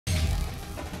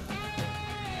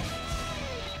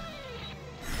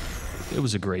It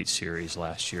was a great series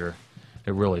last year.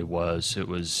 It really was. It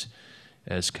was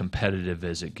as competitive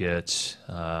as it gets.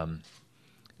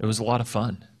 It was a lot of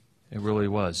fun. It really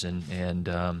was. And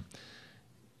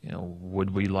you know,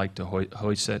 would we like to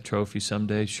hoist that trophy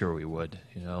someday? Sure we would.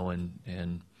 You know,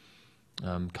 and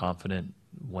I'm confident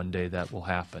one day that will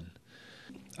happen.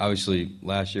 Obviously,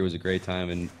 last year was a great time,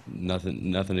 and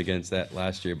nothing against that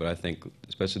last year, but I think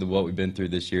especially what we've been through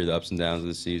this year, the ups and downs of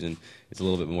the season, it's a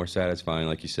little bit more satisfying,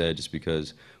 like you said, just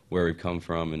because where we've come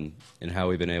from and how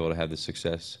we've been able to have this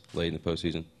success late in the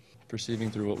postseason.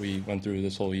 Perceiving through what we went through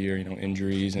this whole year, you know,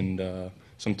 injuries and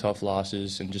some tough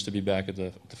losses, and just to be back at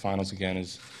the finals again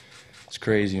is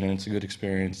crazy, and it's a good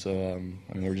experience. So, I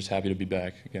mean, we're just happy to be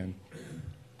back again.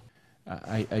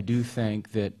 I do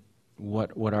think that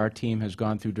what our team has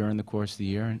gone through during the course of the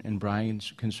year, and Brian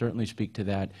can certainly speak to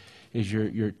that, is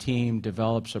your team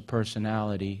develops a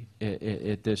personality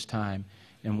at this time,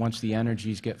 and once the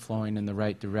energies get flowing in the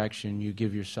right direction, you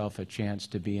give yourself a chance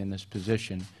to be in this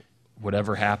position.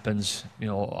 Whatever happens, you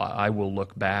know, I will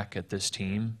look back at this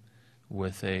team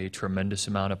with a tremendous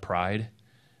amount of pride.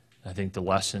 I think the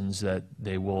lessons that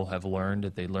they will have learned,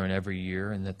 that they learn every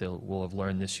year, and that they will have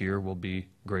learned this year will be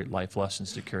great life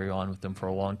lessons to carry on with them for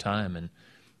a long time. And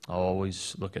I'll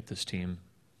always look at this team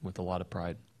with a lot of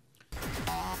pride.